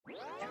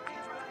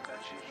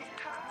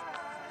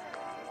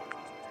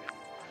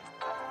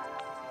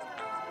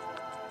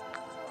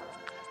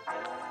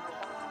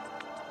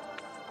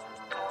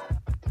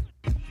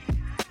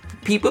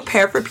be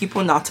prepared for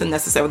people not to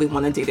necessarily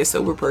want to date a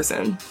sober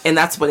person. And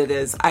that's what it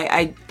is.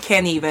 I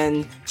can't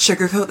even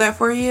sugarcoat that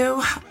for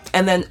you.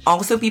 And then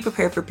also be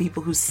prepared for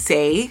people who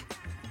say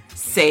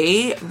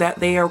that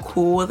they are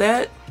cool with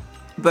it,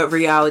 but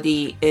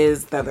reality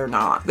is that they're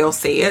not. They'll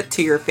say it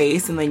to your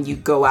face, and then you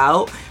go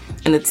out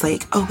and it's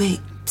like, oh wait,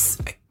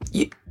 psst,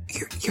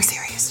 you're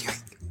serious.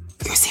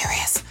 You're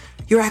serious.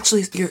 You're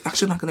actually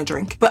not gonna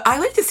drink. But I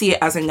like to see it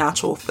as a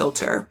natural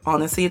filter.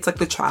 Honestly, it's like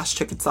the trash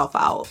took itself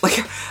out. Like,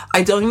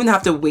 I don't even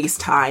have to waste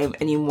time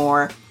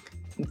anymore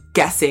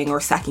guessing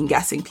or second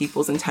guessing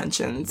people's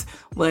intentions.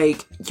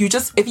 Like, if you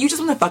just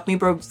want to fuck me,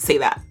 bro, say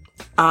that.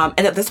 And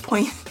at this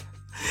point,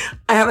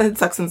 I haven't had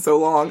sex in so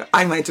long,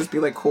 I might just be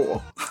like,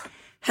 cool.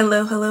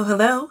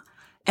 Hello,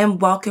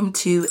 and welcome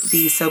to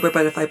the Sober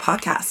Butterfly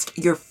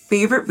Podcast, your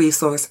favorite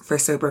resource for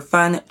sober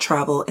fun,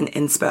 travel, and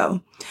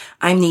inspo.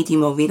 I'm Nadine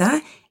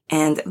Movida,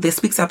 and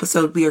this week's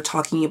episode, we are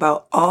talking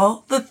about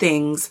all the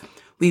things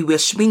we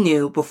wish we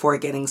knew before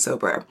getting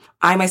sober.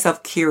 I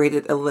myself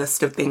curated a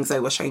list of things I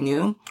wish I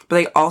knew,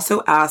 but I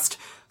also asked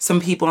some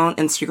people on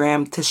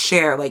Instagram to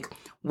share, like,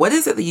 what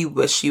is it that you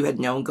wish you had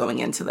known going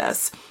into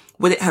this?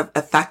 Would it have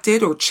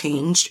affected or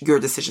changed your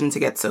decision to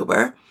get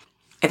sober?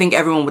 I think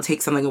everyone would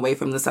take something away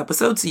from this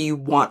episode, so you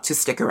want to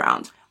stick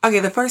around.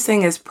 Okay, the first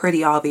thing is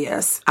pretty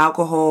obvious.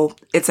 Alcohol,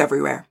 it's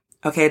everywhere.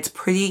 Okay, it's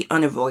pretty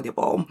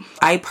unavoidable.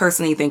 I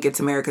personally think it's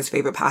America's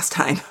favorite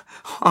pastime,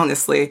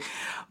 honestly.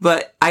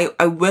 But I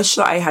wish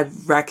that I had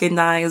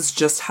recognized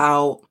just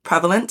how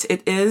prevalent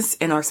it is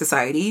in our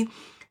society.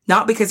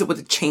 Not because it would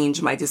have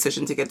changed my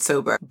decision to get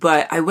sober,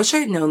 but I wish I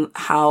had known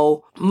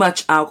how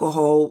much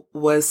alcohol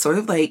was sort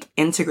of like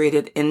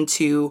integrated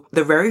into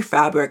the very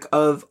fabric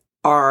of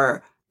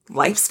our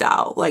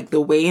lifestyle, like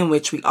the way in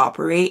which we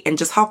operate and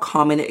just how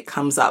common it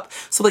comes up.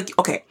 So like,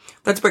 okay,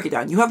 let's break it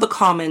down. You have the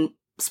common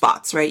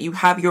spots, right? You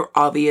have your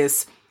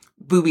obvious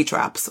booby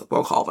traps,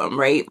 we'll call them,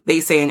 right? They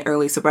say in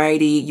early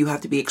sobriety, you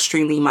have to be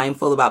extremely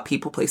mindful about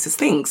people, places,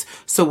 things.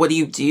 So what do?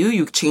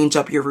 You change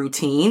up your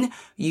routine.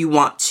 You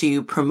want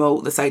to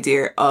promote this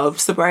idea of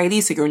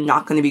sobriety. So you're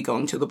not going to be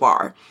going to the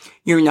bar.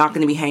 You're not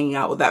going to be hanging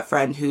out with that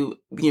friend who,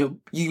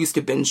 you used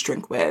to binge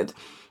drink with.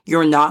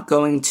 You're not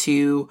going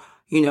to,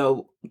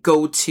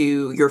 go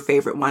to your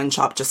favorite wine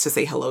shop just to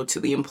say hello to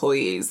the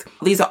employees.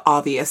 These are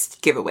obvious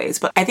giveaways,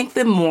 but I think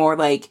the more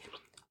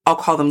I'll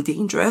call them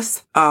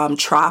dangerous,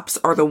 traps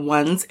are the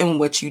ones in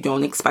which you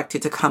don't expect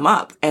it to come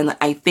up. And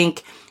I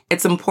think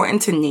it's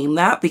important to name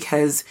that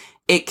because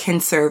it can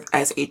serve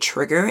as a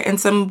trigger in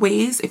some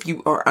ways if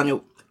you are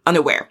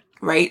unaware,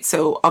 right?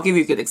 So I'll give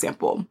you a good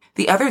example.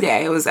 The other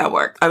day I was at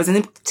work. I was in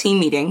a team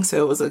meeting,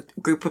 so it was a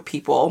group of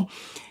people,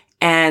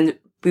 and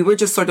we were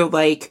just sort of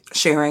like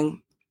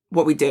sharing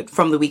what we did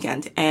from the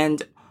weekend.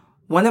 And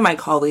one of my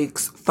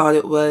colleagues thought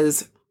it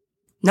was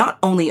not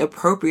only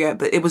appropriate,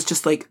 but it was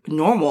just like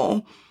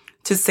normal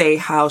to say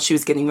how she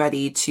was getting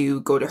ready to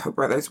go to her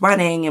brother's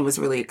wedding and was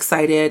really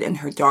excited. And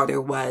her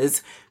daughter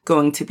was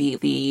going to be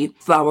the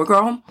flower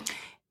girl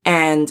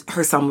and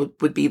her son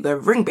would be the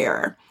ring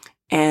bearer.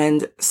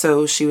 And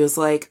so she was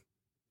like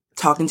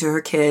talking to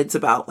her kids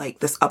about like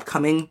this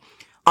upcoming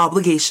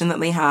obligation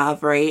that they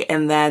have, right?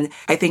 And then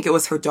I think it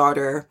was her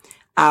daughter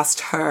asked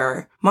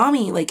her,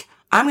 Mommy, like,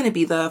 I'm going to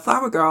be the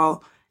flower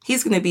girl.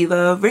 He's going to be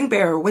the ring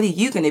bearer. What are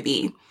you going to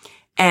be?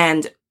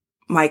 And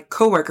my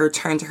coworker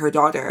turned to her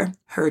daughter,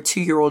 her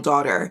 2-year-old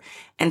daughter,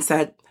 and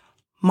said,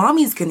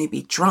 Mommy's going to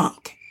be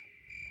drunk.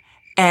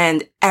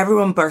 And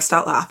everyone burst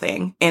out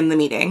laughing in the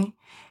meeting.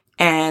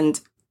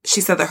 And she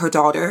said that her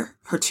daughter,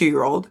 her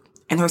 2-year-old,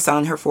 and her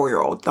son, her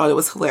 4-year-old, thought it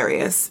was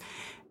hilarious.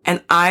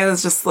 And I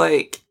was just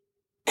like,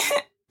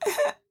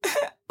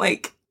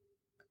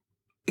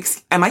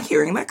 am I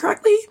hearing that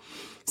correctly?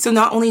 So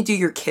not only do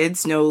your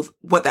kids know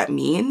what that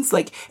means,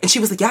 and she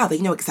was like, yeah, they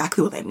know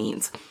exactly what that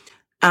means.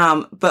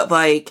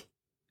 But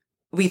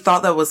we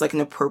thought that was like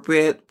an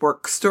appropriate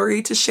work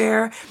story to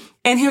share.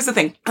 And here's the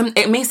thing.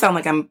 It may sound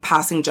like I'm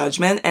passing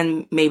judgment,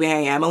 and maybe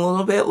I am a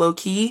little bit low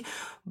key,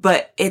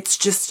 but it's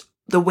just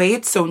the way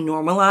it's so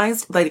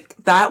normalized. Like,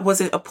 that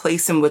wasn't a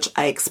place in which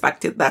I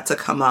expected that to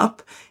come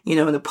up, in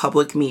a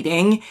public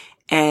meeting,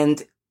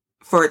 and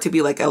for it to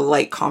be like a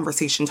light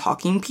conversation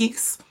talking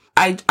piece.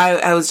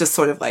 I was just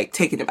sort of like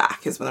taken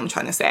aback is what I'm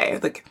trying to say.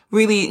 Like,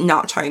 really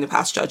not trying to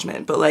pass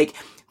judgment, but like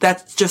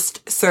that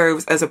just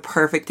serves as a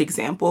perfect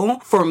example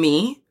for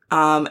me,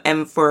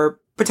 and for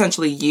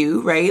potentially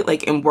you, right?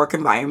 Like in work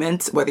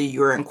environments, whether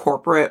you're in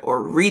corporate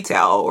or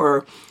retail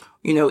or,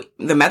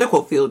 the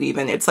medical field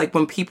even, it's like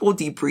when people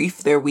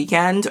debrief their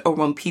weekend or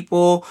when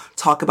people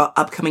talk about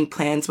upcoming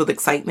plans with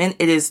excitement,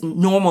 it is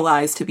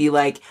normalized to be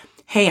like,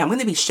 hey, I'm going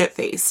to be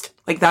shit-faced.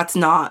 Like, that's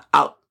not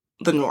out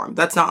the norm.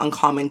 That's not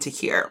uncommon to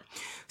hear.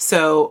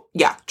 So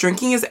yeah,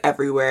 drinking is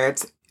everywhere.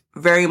 It's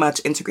very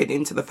much integrated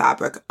into the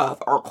fabric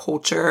of our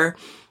culture.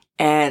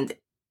 And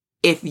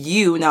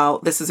now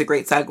this is a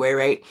great segue,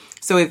 right?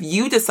 So if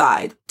you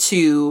decide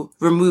to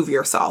remove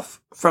yourself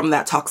from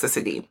that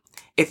toxicity,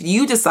 if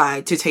you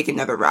decide to take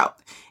another route,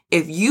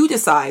 if you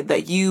decide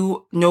that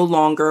you no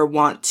longer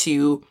want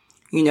to,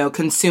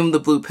 consume the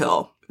blue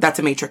pill, that's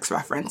a Matrix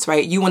reference,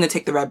 right? You want to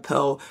take the red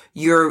pill.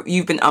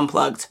 You've been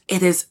unplugged.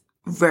 It is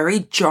very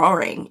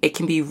jarring. It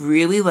can be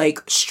really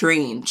like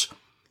strange.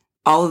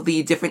 All of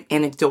the different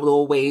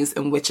anecdotal ways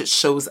in which it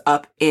shows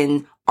up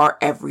in our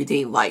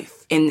everyday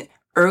life. In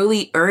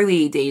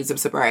early days of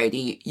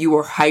sobriety, you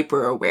were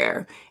hyper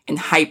aware and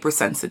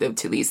hypersensitive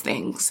to these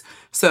things.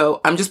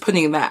 So I'm just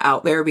putting that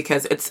out there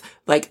because it's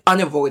like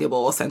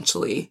unavoidable,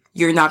 essentially.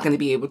 You're not going to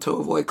be able to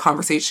avoid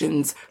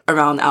conversations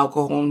around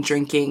alcohol and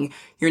drinking.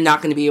 You're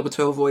not going to be able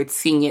to avoid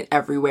seeing it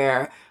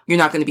everywhere. You're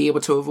not going to be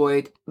able to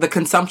avoid the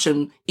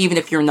consumption, even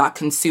if you're not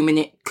consuming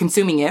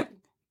it,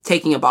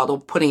 taking a bottle,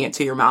 putting it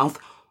to your mouth.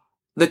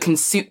 The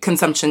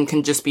consumption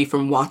can just be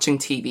from watching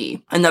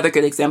TV. Another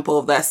good example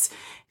of this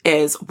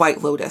is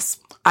White Lotus.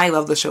 I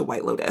love the show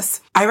White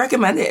Lotus. I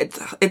recommend it.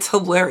 It's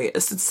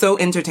hilarious. It's so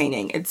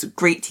entertaining. It's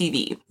great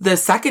TV. The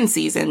second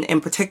season in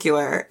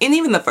particular, and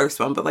even the first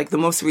one, but like the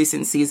most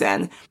recent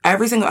season,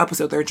 every single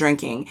episode they're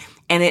drinking,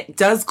 and it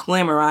does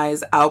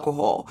glamorize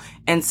alcohol.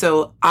 And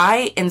so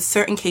in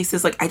certain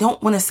cases, like I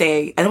don't want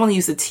to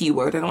use the T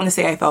word. I don't want to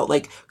say I felt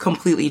like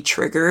completely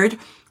triggered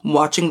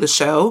watching the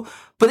show,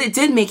 but it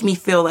did make me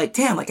feel like,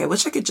 damn, like I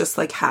wish I could just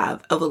like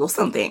have a little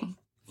something,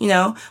 you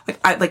know,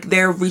 like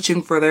they're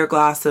reaching for their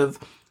glass of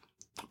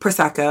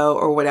Prosecco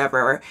or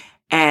whatever,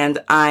 and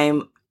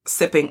I'm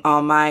sipping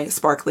on my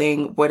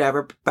sparkling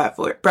whatever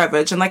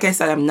beverage. And like I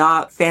said, I'm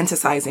not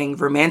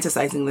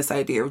romanticizing this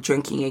idea of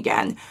drinking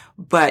again,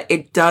 but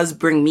it does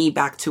bring me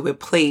back to a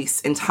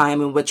place in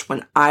time in which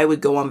when I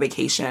would go on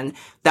vacation,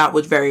 that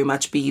would very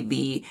much be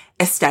the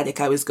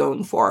aesthetic I was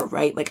going for,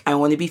 right? Like I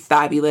want to be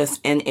fabulous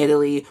in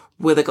Italy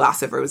with a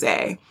glass of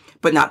rosé,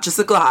 but not just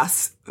a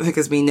glass,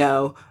 because we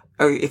know,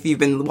 or if you've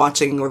been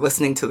watching or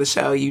listening to the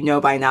show, you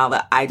know by now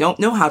that I don't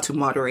know how to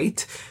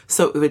moderate.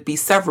 So it would be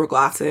several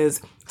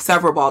glasses,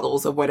 several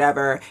bottles of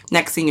whatever.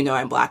 Next thing you know,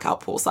 I'm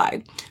blackout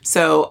poolside.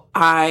 So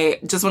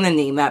I just want to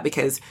name that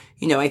because,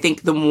 you know, I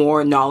think the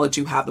more knowledge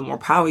you have, the more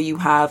power you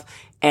have.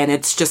 And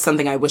it's just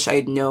something I wish I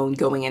had known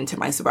going into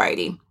my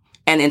sobriety.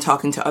 And in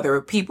talking to other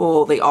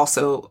people, they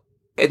also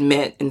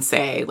admit and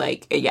say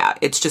like, yeah,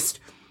 it's just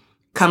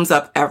comes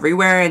up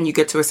everywhere, and you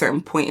get to a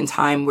certain point in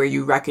time where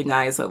you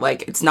recognize that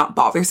like it's not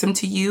bothersome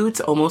to you. It's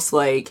almost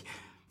like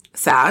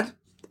sad.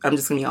 I'm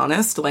just gonna be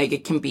honest. Like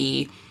it can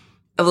be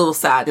a little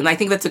sad. And I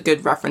think that's a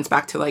good reference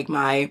back to like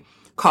my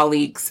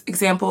colleague's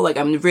example. Like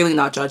I'm really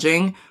not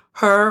judging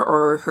her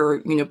or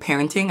her, you know,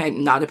 parenting.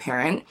 I'm not a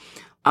parent.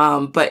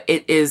 But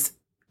it is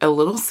a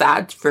little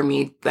sad for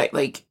me that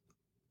like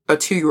a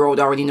 2-year-old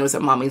already knows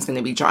that mommy's going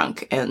to be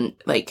drunk. And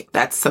like,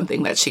 that's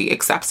something that she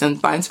accepts and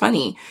finds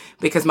funny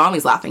because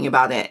mommy's laughing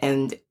about it.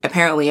 And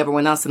apparently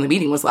everyone else in the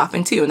meeting was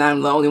laughing too. And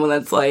I'm the only one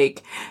that's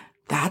like,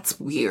 that's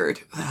weird.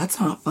 That's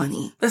not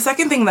funny. The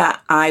second thing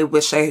that I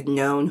wish I had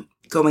known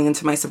going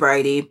into my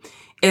sobriety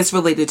is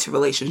related to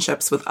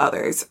relationships with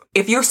others.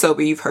 If you're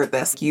sober, you've heard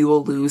this, you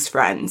will lose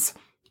friends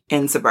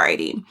in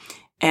sobriety.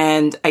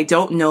 And I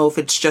don't know if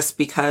it's just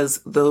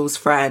because those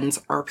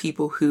friends are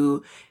people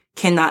who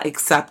cannot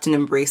accept and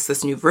embrace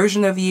this new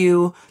version of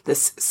you,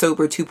 this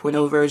sober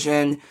 2.0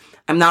 version.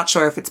 I'm not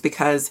sure if it's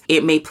because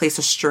it may place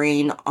a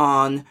strain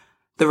on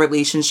the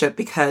relationship,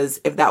 because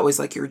if that was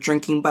like your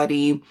drinking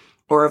buddy,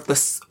 or if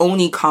the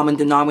only common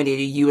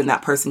denominator you and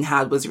that person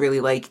had was really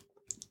like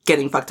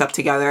getting fucked up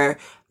together,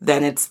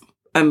 then it's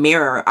a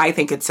mirror. I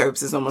think it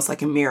serves as almost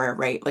like a mirror,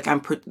 right? Like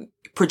I'm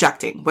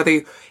projecting,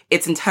 whether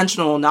it's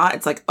intentional or not.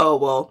 It's like, oh,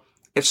 well,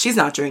 if she's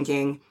not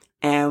drinking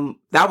and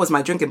that was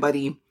my drinking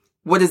buddy,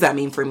 what does that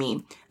mean for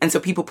me? And so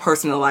people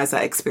personalize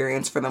that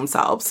experience for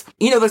themselves.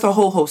 You know, there's a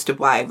whole host of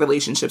why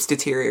relationships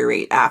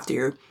deteriorate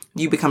after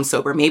you become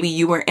sober. Maybe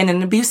you were in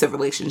an abusive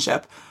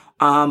relationship,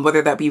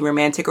 whether that be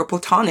romantic or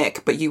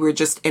platonic, but you were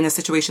just in a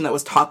situation that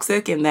was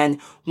toxic. And then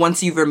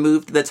once you've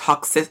removed the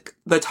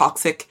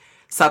toxic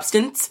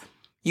substance,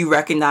 you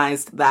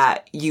recognized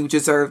that you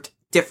deserved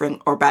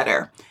different or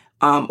better,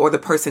 or the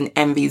person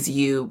envies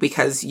you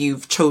because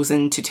you've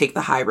chosen to take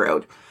the high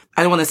road.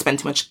 I don't want to spend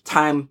too much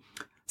time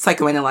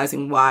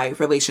psychoanalyzing why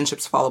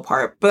relationships fall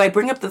apart. But I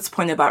bring up this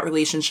point about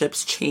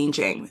relationships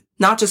changing,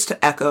 not just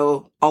to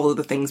echo all of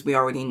the things we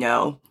already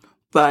know,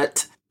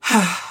 but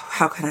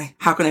how can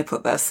I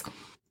put this?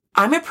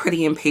 I'm a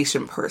pretty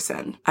impatient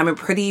person. I'm a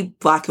pretty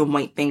black and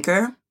white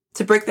thinker.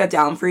 To break that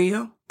down for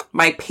you,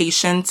 my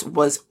patience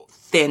was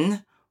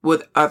thin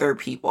with other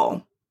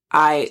people.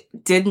 I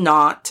did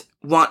not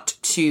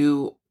want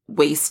to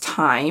waste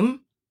time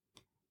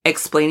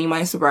explaining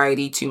my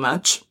sobriety too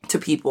much to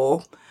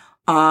people.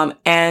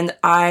 And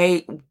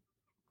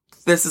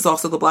this is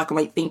also the black and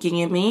white thinking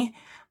in me.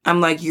 I'm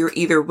like, you're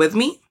either with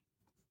me,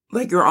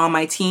 like you're on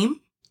my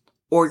team,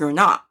 or you're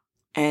not.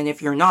 And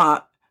if you're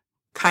not,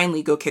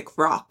 kindly go kick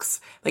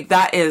rocks. Like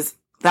that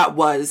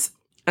was,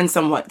 and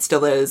somewhat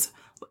still is,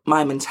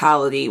 my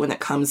mentality when it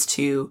comes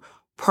to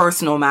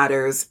personal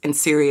matters and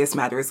serious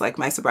matters like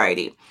my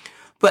sobriety.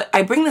 But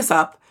I bring this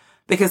up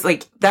because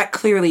like that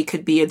clearly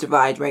could be a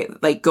divide, right?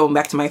 Like going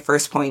back to my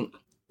first point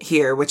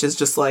here, which is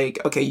just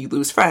like, okay, you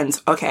lose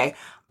friends. Okay,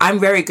 I'm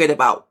very good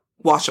about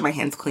washing my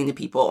hands clean to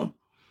people.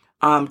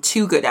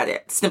 too good at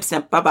it. Snip,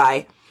 snip,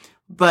 bye-bye.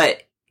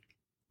 But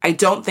I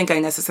don't think I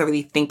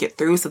necessarily think it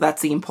through. So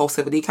that's the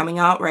impulsivity coming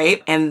out,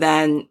 right? And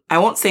then I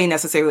won't say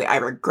necessarily I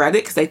regret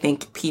it because I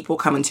think people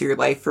come into your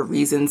life for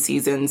reasons,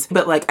 seasons.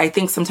 But like, I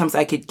think sometimes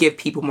I could give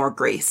people more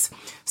grace.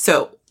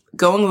 So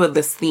going with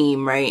this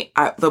theme, right?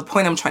 The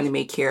point I'm trying to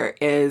make here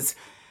is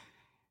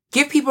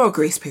give people a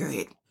grace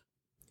period.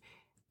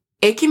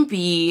 It can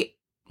be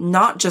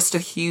not just a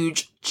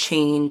huge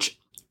change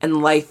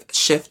and life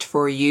shift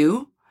for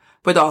you,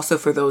 but also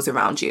for those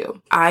around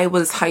you. I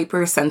was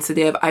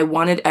hypersensitive. I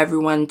wanted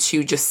everyone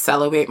to just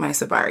celebrate my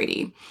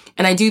sobriety.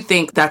 And I do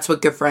think that's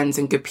what good friends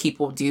and good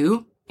people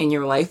do in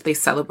your life. They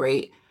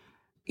celebrate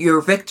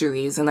your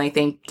victories. And I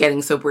think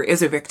getting sober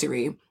is a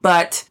victory.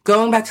 But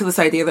going back to this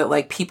idea that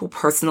like people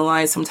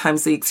personalize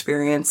sometimes the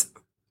experience,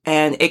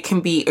 and it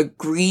can be a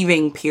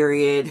grieving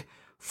period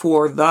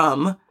for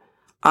them,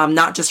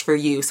 not just for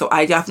you. So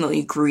I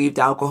definitely grieved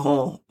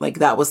alcohol.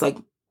 That was like,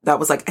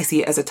 I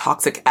see it as a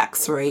toxic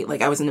ex, right?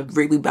 Like I was in a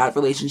really bad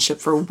relationship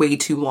for way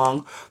too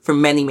long, for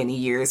many, many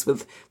years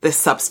with this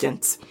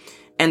substance.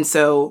 And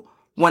so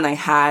when I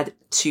had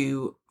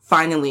to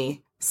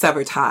finally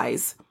sever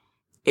ties,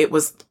 it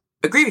was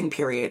a grieving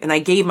period. And I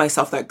gave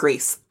myself that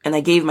grace and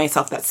I gave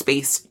myself that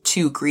space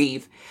to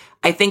grieve.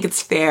 I think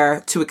it's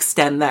fair to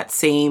extend that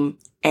same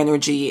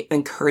energy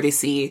and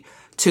courtesy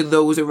to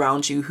those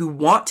around you who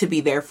want to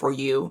be there for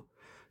you,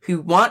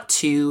 who want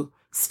to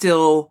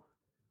still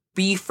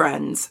be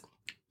friends,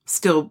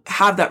 still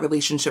have that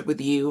relationship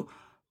with you,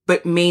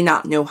 but may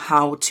not know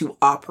how to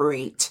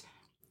operate,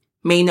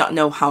 may not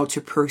know how to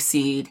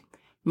proceed,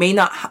 may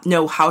not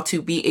know how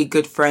to be a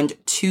good friend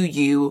to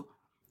you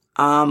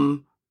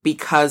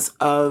because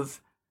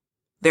of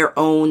their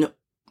own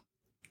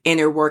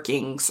inner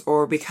workings,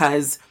 or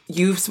because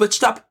you've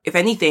switched up. If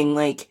anything,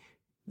 like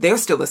they're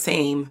still the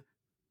same.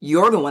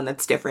 You're the one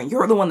that's different.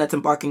 You're the one that's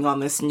embarking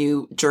on this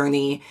new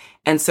journey.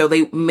 And so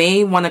they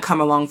may want to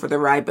come along for the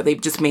ride, but they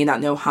just may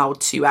not know how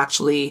to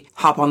actually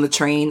hop on the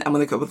train. I'm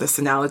going to go with this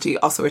analogy.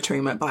 Also, a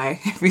train went by.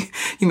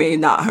 You may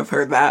not have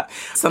heard that.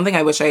 Something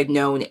I wish I had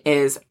known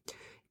is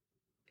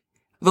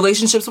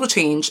relationships will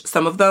change.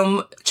 Some of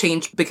them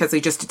change because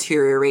they just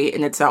deteriorate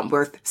and it's not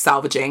worth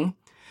salvaging.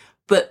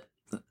 But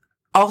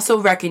also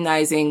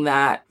recognizing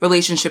that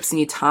relationships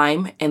need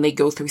time and they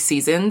go through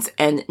seasons,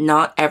 and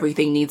not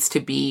everything needs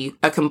to be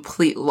a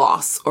complete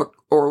loss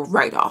or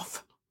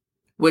write-off,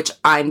 which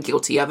I'm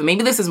guilty of. And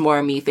maybe this is more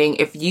a me thing.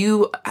 If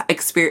you've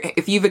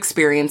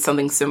experienced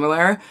something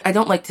similar, I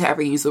don't like to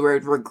ever use the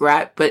word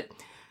regret, but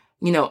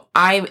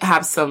I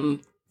have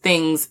some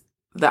things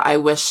that I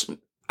wish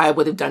I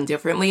would have done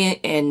differently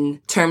in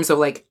terms of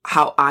like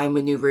how I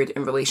maneuvered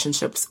in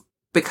relationships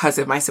because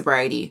of my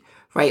sobriety,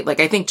 right? Like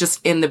I think just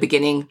in the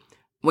beginning,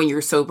 when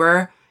you're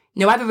sober,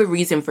 no matter the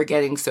reason for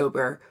getting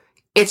sober,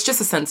 it's just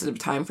a sensitive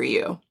time for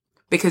you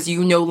because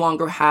you no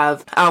longer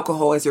have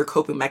alcohol as your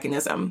coping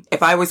mechanism.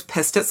 If I was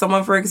pissed at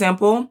someone, for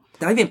example,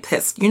 not even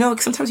pissed,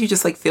 like sometimes you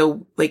just like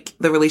feel like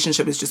the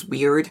relationship is just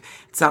weird.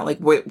 It's not like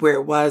where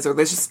it was, or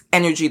there's just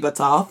energy that's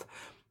off.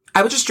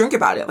 I would just drink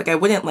about it. Like I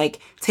wouldn't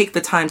like take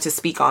the time to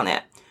speak on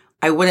it.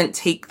 I wouldn't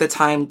take the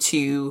time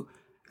to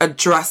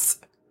address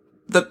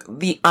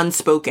the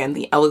unspoken,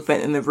 the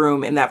elephant in the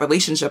room in that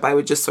relationship. I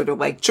would just sort of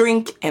like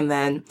drink and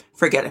then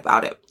forget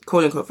about it,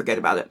 quote unquote, forget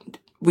about it.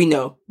 We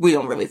know we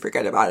don't really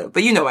forget about it,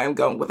 but you know where I'm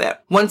going with it.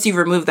 Once you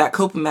remove that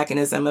coping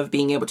mechanism of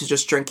being able to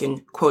just drink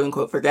and quote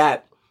unquote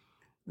forget,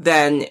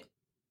 then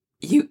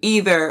you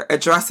either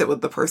address it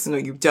with the person or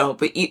you don't,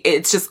 but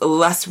it's just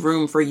less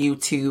room for you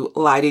to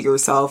lie to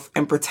yourself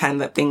and pretend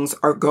that things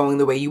are going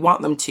the way you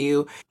want them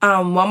to.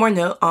 One more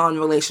note on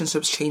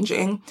relationships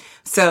changing.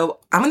 So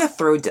I'm going to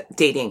throw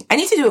dating. I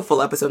need to do a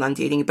full episode on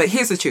dating, but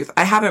here's the truth.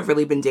 I haven't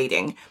really been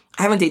dating.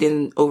 I haven't dated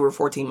in over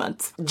 14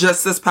 months.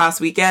 Just this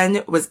past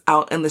weekend was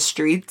out in the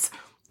streets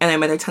and I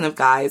met a ton of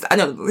guys. I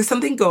know there's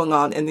something going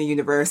on in the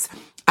universe.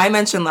 I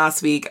mentioned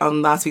last week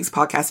on last week's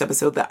podcast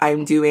episode that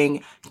I'm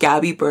doing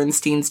Gabby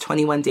Bernstein's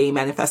 21-day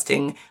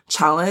manifesting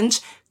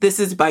challenge. This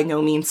is by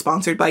no means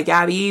sponsored by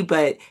Gabby,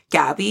 but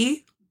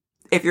Gabby,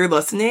 if you're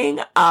listening,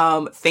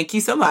 thank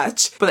you so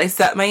much. But I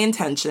set my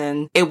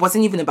intention. It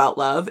wasn't even about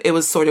love. It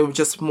was sort of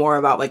just more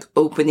about like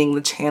opening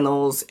the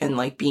channels and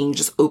like being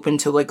just open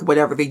to like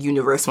whatever the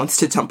universe wants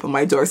to dump on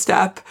my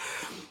doorstep.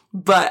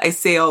 But I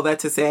say all that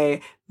to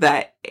say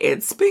that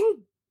it's been,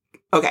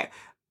 okay,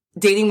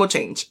 dating will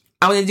change.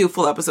 I'm going to do a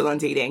full episode on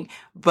dating,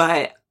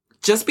 but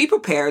just be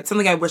prepared.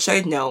 Something I wish I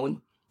had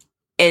known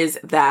is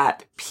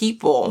that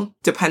people,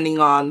 depending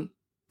on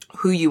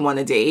who you want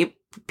to date,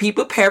 be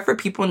prepared for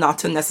people not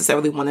to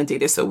necessarily want to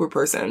date a sober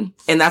person.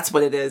 And that's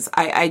what it is.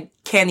 I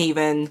can't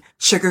even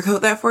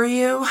sugarcoat that for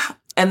you.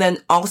 And then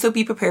also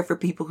be prepared for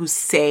people who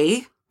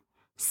say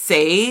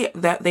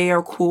that they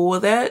are cool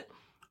with it,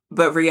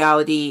 but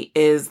reality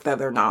is that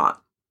they're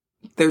not.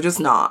 They're just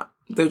not.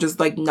 They're just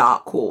like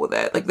not cool with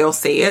it. Like they'll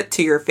say it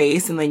to your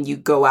face and then you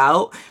go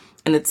out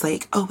and it's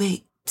like, oh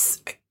wait,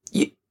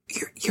 you're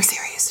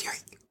serious.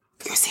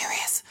 You're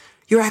serious.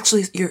 You're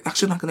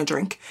actually not going to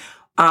drink.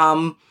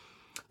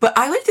 But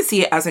I like to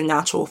see it as a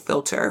natural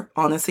filter.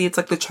 Honestly, it's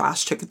like the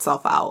trash took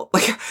itself out.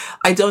 Like,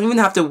 I don't even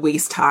have to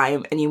waste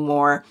time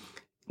anymore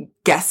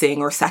guessing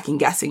or second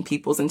guessing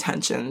people's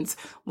intentions.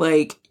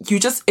 Like, if you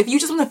just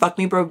want to fuck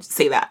me, bro,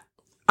 say that.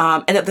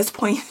 And at this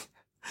point,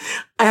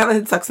 I haven't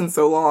had sex in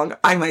so long,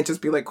 I might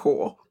just be like,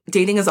 cool.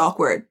 Dating is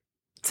awkward.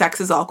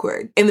 Sex is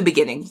awkward in the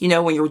beginning, you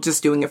know, when you're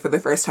just doing it for the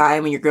first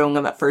time, when you're going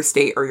on that first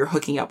date or you're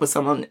hooking up with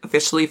someone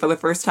officially for the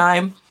first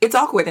time. It's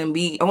awkward. And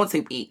I won't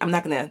say we, I'm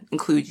not going to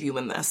include you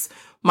in this.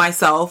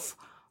 Myself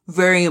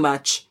very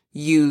much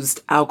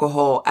used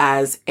alcohol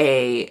as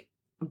a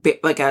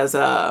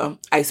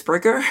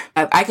icebreaker.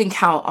 I can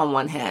count on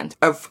one hand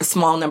a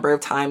small number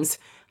of times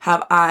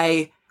have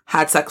I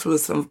had sex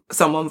with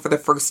someone for the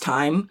first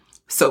time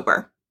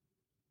sober.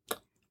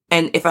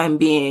 And if I'm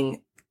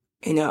being,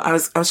 you know, I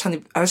was trying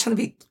to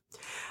be,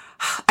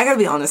 I gotta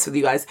be honest with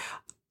you guys.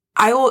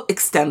 I will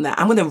extend that.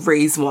 I'm going to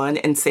raise one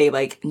and say,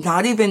 like,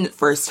 not even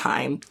first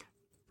time,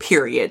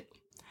 period.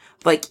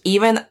 Like,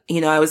 even,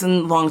 you know, I was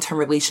in long-term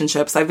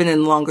relationships. I've been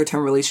in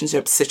longer-term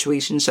relationships,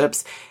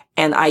 situationships,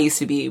 and I used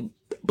to be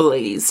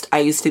blazed. I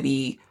used to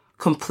be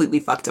completely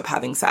fucked up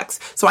having sex.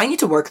 So I need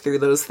to work through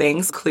those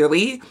things.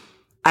 Clearly,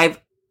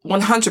 I've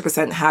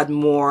 100% had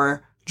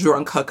more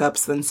drunk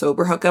hookups than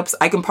sober hookups.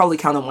 I can probably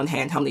count on one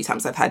hand how many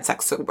times I've had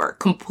sex sober.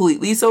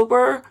 Completely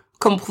sober.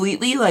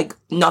 Completely, like,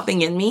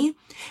 nothing in me.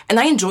 And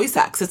I enjoy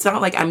sex. It's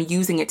not like I'm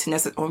using it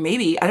to or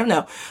maybe, I don't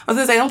know. I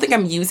don't think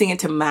I'm using it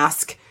to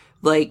mask,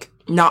 like,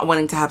 not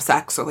wanting to have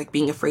sex or, like,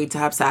 being afraid to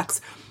have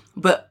sex.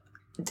 But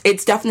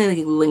it's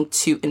definitely linked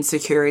to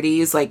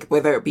insecurities, like,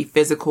 whether it be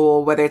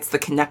physical, whether it's the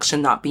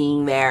connection not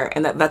being there.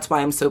 And that's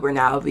why I'm sober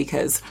now,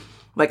 because,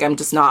 like, I'm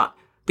just not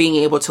being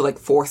able to, like,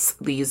 force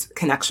these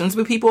connections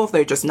with people if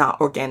they're just not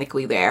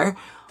organically there.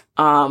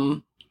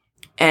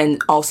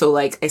 And also,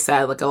 like I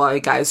said, like, a lot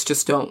of guys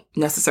just don't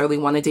necessarily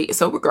want to date a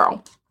sober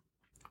girl.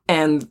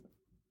 And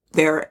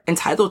they're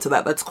entitled to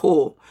that. That's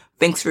cool.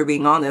 Thanks for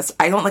being honest.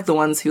 I don't like the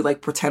ones who,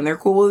 like, pretend they're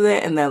cool with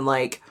it. And then,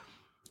 like,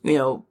 you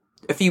know,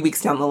 a few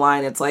weeks down the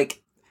line, it's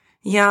like,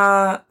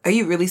 yeah, are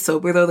you really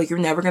sober though? Like, you're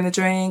never going to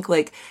drink?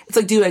 Like, it's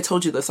like, dude, I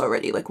told you this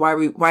already. Like, why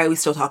are we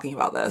still talking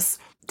about this?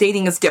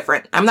 Dating is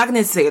different. I'm not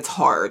going to say it's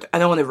hard. I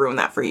don't want to ruin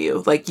that for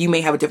you. Like, you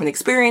may have a different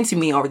experience. You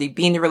may already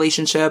be in a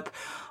relationship.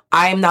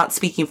 I'm not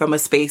speaking from a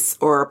space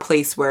or a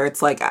place where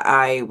it's like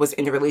I was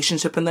in a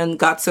relationship and then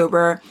got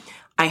sober.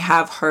 I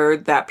have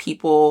heard that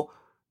people's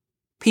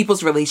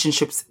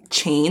relationships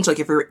change. Like,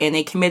 if you're in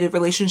a committed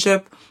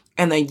relationship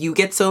and then you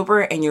get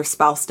sober and your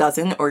spouse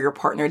doesn't or your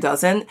partner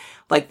doesn't,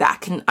 like,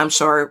 that can, I'm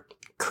sure,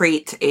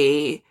 create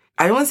I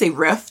don't want to say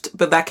rift,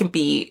 but that can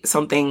be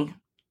something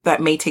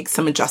that may take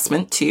some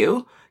adjustment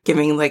too,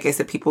 giving, like I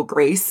said, people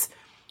grace.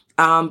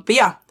 But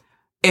yeah,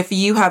 if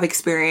you have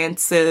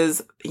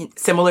experiences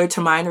similar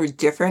to mine or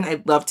different,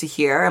 I'd love to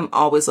hear. I'm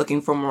always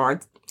looking for more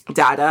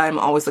data. I'm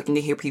always looking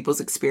to hear people's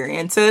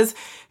experiences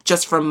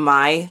just from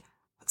my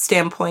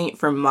standpoint,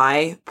 from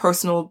my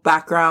personal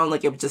background.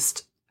 Like, I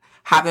just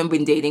haven't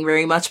been dating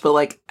very much, but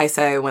like I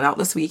said, I went out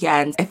this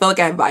weekend. I feel like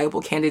I have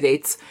viable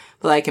candidates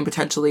that I can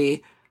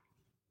potentially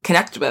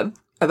connect with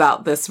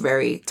about this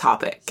very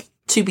topic.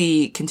 To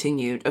be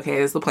continued. Okay,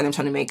 that's the point I'm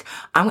trying to make.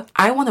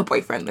 I want a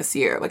boyfriend this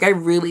year. Like, I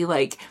really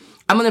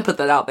I'm going to put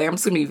that out there. I'm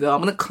just going to be real.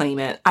 I'm going to claim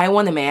it. I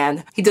want a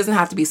man. He doesn't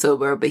have to be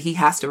sober, but he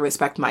has to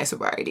respect my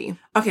sobriety.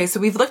 Okay,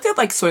 so we've looked at,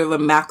 like, sort of a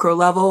macro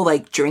level,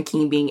 like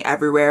drinking being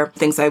everywhere,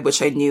 things I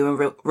wish I knew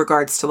in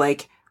regards to,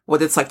 like,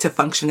 what it's like to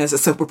function as a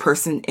sober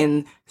person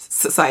in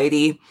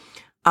society.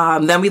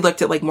 Then we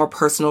looked at, like, more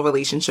personal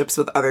relationships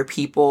with other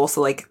people. So,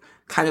 like,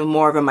 kind of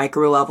more of a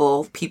micro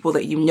level, people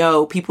that you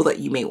know, people that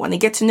you may want to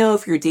get to know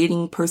if you're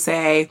dating per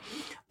se,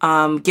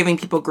 giving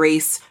people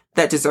grace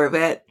that deserve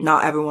it.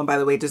 Not everyone, by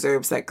the way,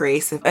 deserves that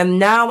grace. And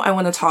now I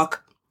want to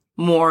talk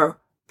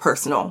more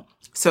personal.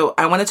 So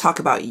I want to talk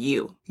about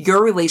you.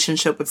 Your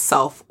relationship with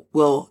self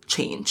will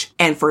change,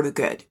 and for the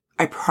good.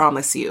 I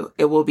promise you,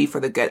 it will be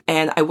for the good.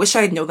 And I wish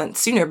I had known that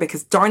sooner,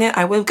 because darn it,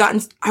 I would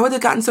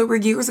have gotten sober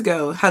years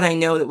ago had I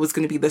known it was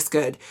going to be this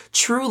good.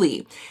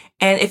 Truly.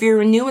 And if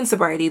you're new in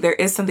sobriety, there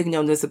is something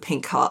known as the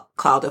pink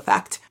cloud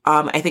effect.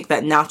 I think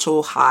that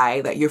natural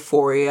high, that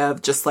euphoria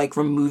of just, like,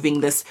 removing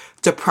this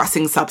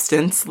depressing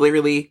substance,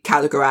 literally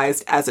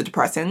categorized as a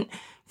depressant,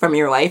 from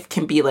your life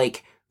can be,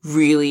 like,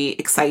 really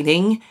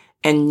exciting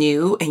and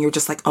new. And you're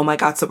just like, oh my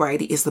God,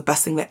 sobriety is the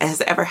best thing that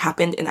has ever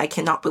happened. And I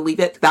cannot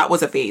believe it. That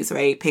was a phase,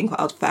 right? Pink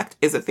cloud effect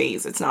is a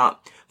phase. It's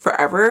not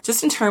forever.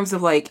 Just in terms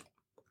of, like,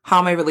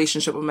 how my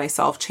relationship with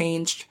myself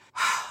changed,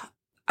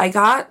 I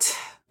got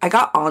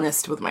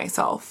honest with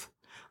myself.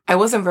 I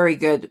wasn't very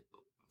good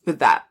with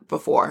that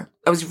before.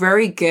 I was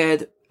very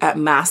good at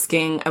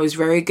masking. I was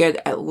very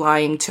good at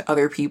lying to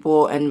other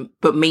people,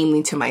 but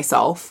mainly to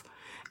myself.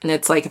 And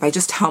it's like, if I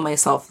just tell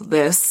myself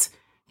this,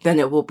 then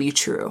it will be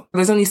true.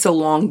 There's only so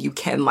long you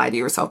can lie to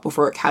yourself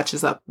before it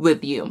catches up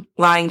with you.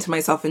 Lying to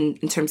myself in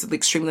terms of the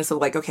extremeness of,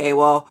 like, okay,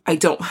 well, I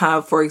don't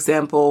have, for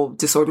example,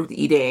 disordered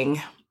eating.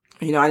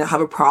 You know, I don't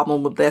have a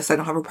problem with this. I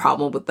don't have a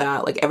problem with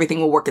that. Like, everything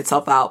will work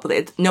itself out.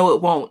 But no,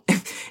 it won't.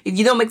 If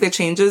you don't make the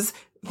changes,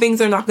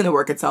 things are not going to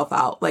work itself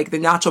out. Like the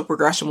natural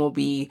progression will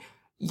be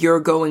you're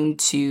going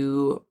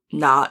to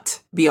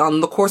not be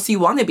on the course you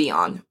want to be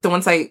on. So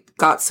once I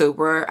got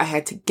sober, I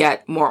had to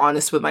get more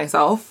honest with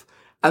myself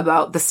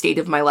about the state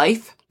of my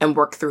life and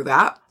work through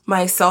that.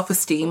 My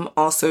self-esteem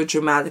also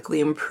dramatically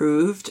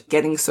improved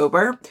getting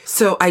sober.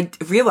 So I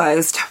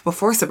realized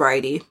before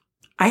sobriety,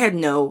 I had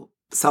no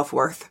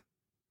self-worth.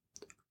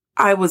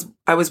 I was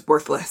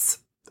worthless.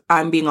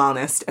 I'm being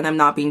honest, and I'm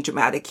not being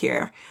dramatic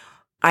here.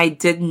 I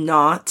did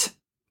not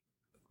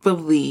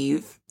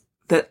believe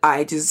that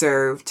I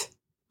deserved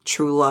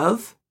true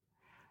love,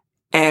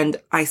 and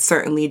I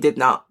certainly did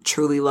not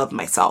truly love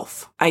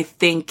myself. I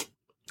think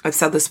I've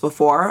said this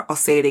before, I'll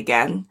say it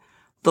again.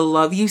 The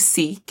love you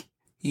seek,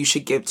 you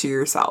should give to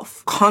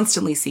yourself.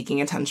 Constantly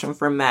seeking attention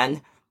from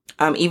men,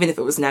 even if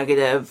it was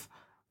negative,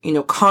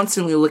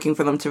 constantly looking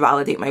for them to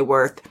validate my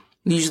worth,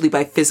 usually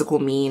by physical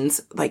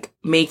means, like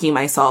making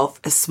myself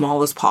as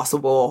small as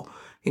possible.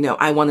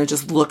 I want to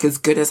just look as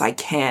good as I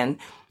can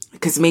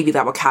because maybe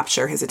that will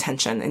capture his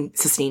attention and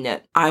sustain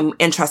it. I'm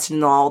interested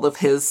in all of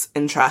his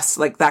interests,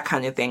 like that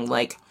kind of thing,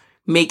 like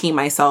making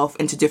myself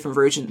into different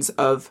versions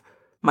of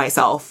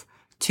myself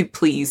to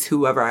please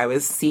whoever I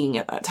was seeing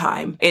at that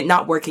time. It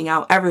not working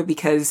out ever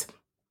because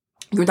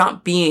you're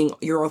not being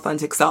your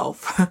authentic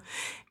self.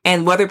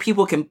 And whether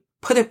people can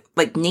put it,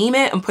 like name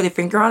it and put a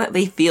finger on it,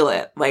 they feel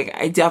it. Like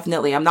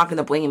I'm not going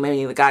to blame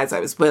any of the guys I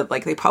was with.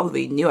 Like they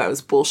probably knew I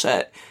was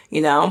bullshit,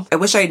 I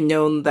wish I had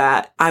known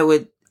that I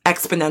would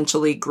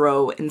exponentially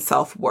grow in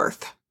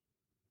self-worth.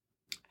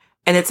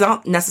 And it's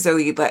not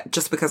necessarily that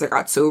just because I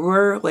got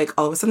sober, like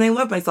all of a sudden I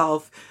love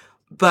myself,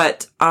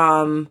 but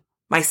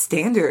my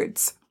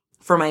standards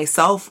for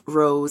myself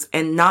rose,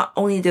 and not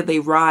only did they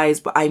rise,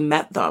 but I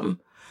met them.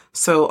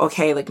 So,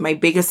 okay, like my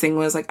biggest thing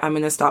was like, I'm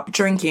going to stop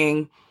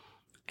drinking.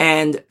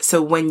 And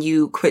so when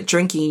you quit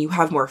drinking, you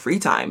have more free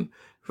time,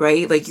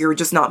 right? Like you're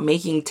just not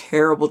making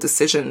terrible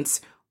decisions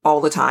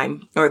all the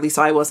time, or at least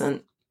I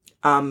wasn't,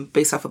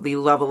 based off of the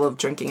level of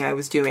drinking I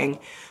was doing.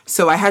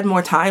 So I had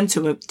more time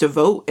to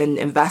devote and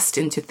invest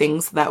into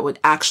things that would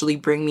actually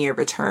bring me a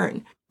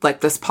return.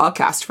 Like this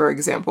podcast, for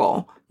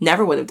example.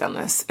 Never would have done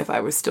this if I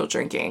was still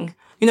drinking.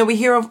 We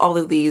hear of all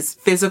of these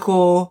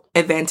physical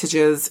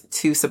advantages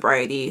to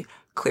sobriety,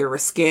 clearer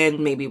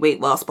skin, maybe weight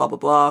loss, blah, blah,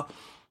 blah.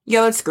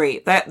 Yeah, that's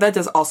great. That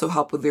does also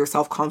help with your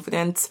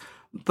self-confidence.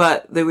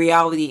 But the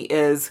reality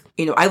is,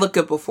 I looked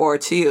good before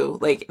too.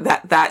 Like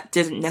that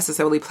didn't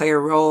necessarily play a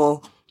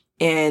role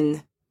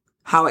in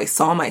how I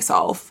saw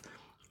myself.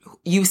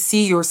 You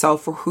see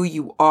yourself for who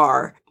you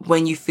are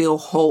when you feel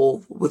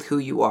whole with who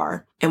you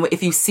are. And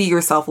if you see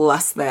yourself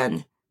less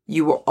than,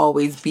 you will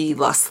always be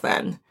less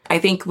than. I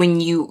think when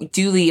you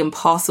do the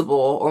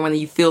impossible, or when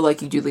you feel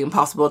like you do the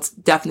impossible, it's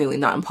definitely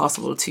not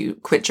impossible to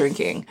quit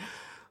drinking.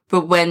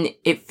 But when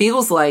it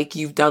feels like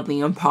you've done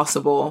the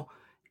impossible,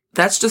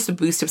 that's just a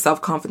boost of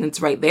self-confidence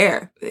right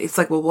there. It's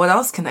like, well, what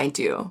else can I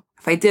do?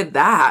 If I did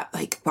that,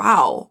 like,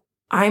 wow,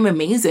 I'm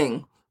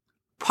amazing.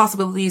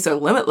 Possibilities are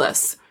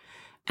limitless.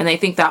 And I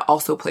think that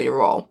also played a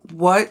role.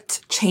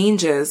 What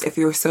changes, if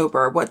you're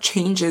sober, what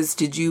changes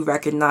did you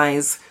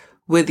recognize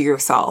with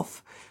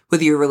yourself,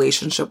 with your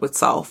relationship with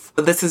self?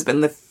 This has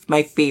been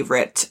my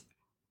favorite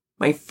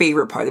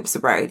part of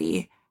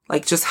sobriety.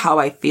 Like just how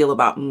I feel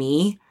about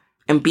me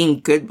and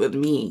being good with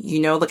me,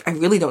 like I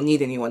really don't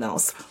need anyone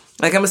else.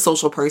 Like I'm a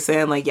social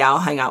person, like yeah, I'll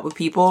hang out with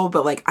people,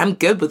 but like I'm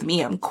good with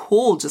me. I'm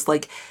cool just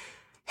like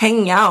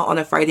hanging out on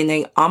a Friday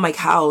night on my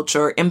couch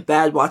or in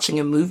bed watching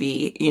a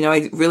movie.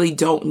 I really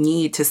don't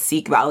need to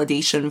seek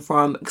validation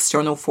from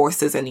external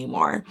forces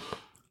anymore.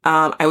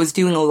 I was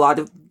doing a lot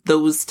of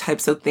those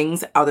types of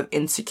things out of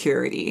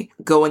insecurity,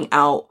 going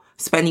out,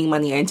 spending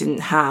money I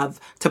didn't have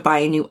to buy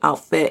a new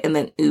outfit, and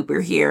then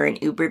Uber here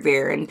and Uber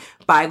there and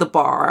buy the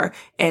bar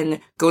and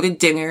go to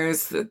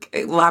dinners,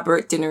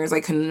 elaborate dinners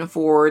I couldn't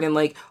afford, and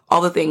like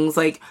all the things,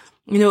 like,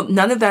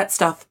 none of that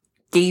stuff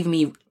gave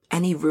me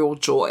any real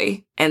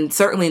joy, and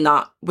certainly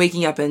not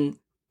waking up in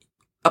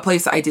a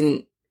place I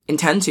didn't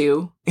intend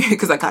to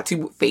because I got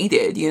too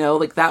faded,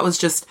 like that was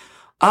just,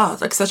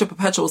 like such a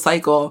perpetual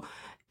cycle.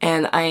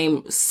 And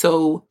I'm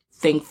so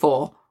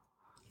thankful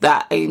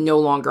that I no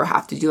longer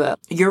have to do that.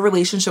 Your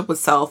relationship with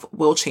self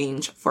will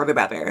change for the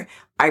better.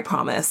 I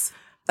promise.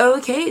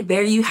 Okay,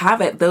 there you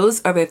have it.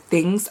 Those are the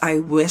things I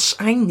wish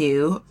I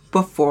knew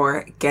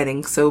before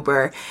getting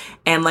sober.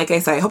 And like I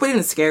said, I hope I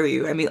didn't scare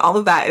you. I mean, all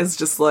of that is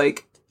just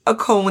like a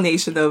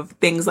culmination of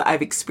things that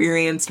I've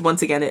experienced.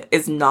 Once again, it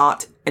is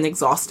not an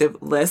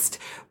exhaustive list,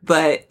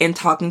 but in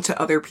talking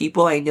to other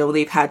people, I know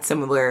they've had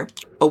similar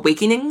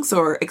awakenings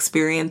or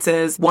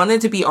experiences.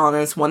 Wanted to be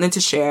honest, wanted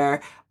to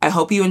share. I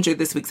hope you enjoyed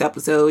this week's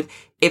episode.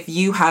 If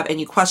you have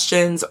any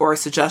questions or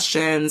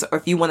suggestions, or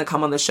if you want to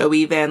come on the show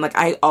even, like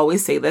I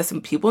always say this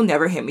and people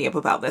never hit me up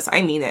about this.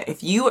 I mean it.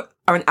 If you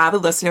are an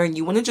avid listener and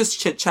you want to just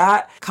chit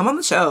chat, come on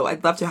the show.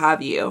 I'd love to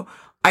have you.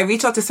 I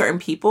reach out to certain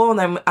people, and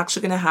I'm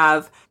actually going to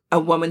have a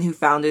woman who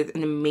founded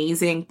an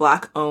amazing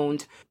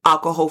Black-owned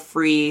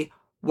alcohol-free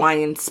wine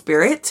and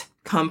spirit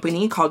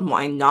company called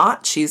Wine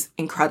Not. She's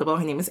incredible.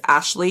 Her name is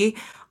Ashley.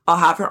 I'll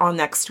have her on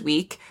next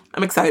week.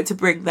 I'm excited to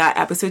bring that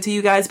episode to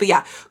you guys. But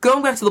yeah,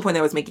 going back to the point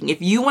I was making,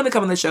 if you want to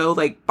come on the show,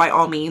 like, by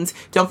all means,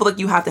 don't feel like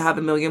you have to have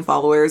 1 million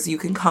followers. You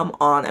can come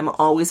on. I'm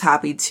always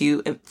happy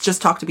to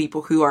just talk to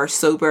people who are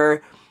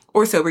sober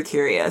or sober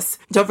curious.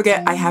 Don't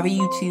forget, I have a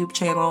YouTube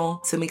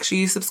channel, so make sure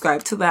you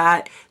subscribe to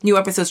that. New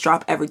episodes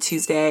drop every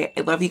Tuesday.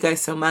 I love you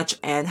guys so much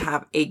and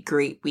have a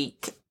great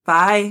week.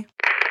 Bye.